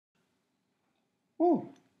Oh,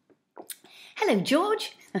 hello,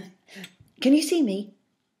 George. Can you see me?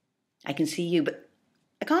 I can see you, but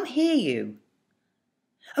I can't hear you.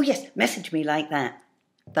 Oh, yes, message me like that.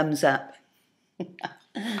 Thumbs up.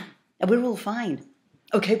 We're all fine.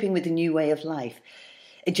 Oh, coping with the new way of life.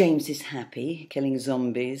 James is happy, killing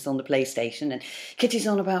zombies on the PlayStation, and Kitty's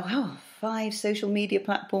on about 5 social media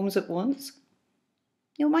platforms at once.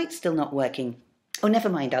 Your mic's still not working. Oh, never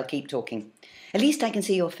mind, I'll keep talking. At least I can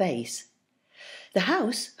see your face. The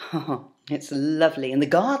house? It's lovely, and the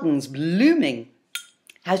garden's blooming.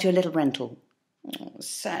 How's your little rental? Oh,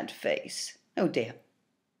 sad face. Oh, dear.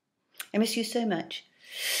 I miss you so much.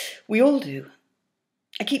 We all do.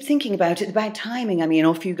 I keep thinking about it, the bad timing. I mean,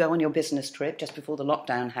 off you go on your business trip just before the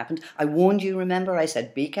lockdown happened. I warned you, remember? I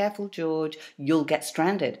said, be careful, George. You'll get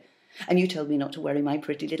stranded. And you told me not to worry my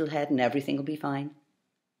pretty little head and everything will be fine.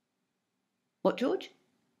 What, George?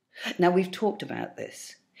 Now, we've talked about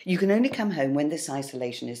this. You can only come home when this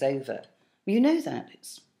isolation is over. You know that.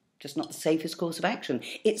 It's just not the safest course of action.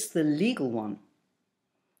 It's the legal one.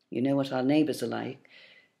 You know what our neighbours are like.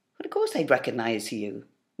 But of course they'd recognise you.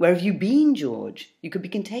 Where have you been, George? You could be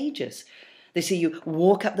contagious. They see you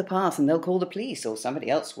walk up the path and they'll call the police, or somebody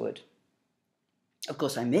else would. Of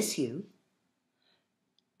course, I miss you.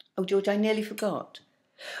 Oh, George, I nearly forgot.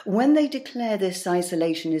 When they declare this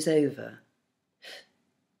isolation is over,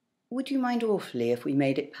 would you mind awfully if we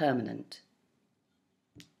made it permanent?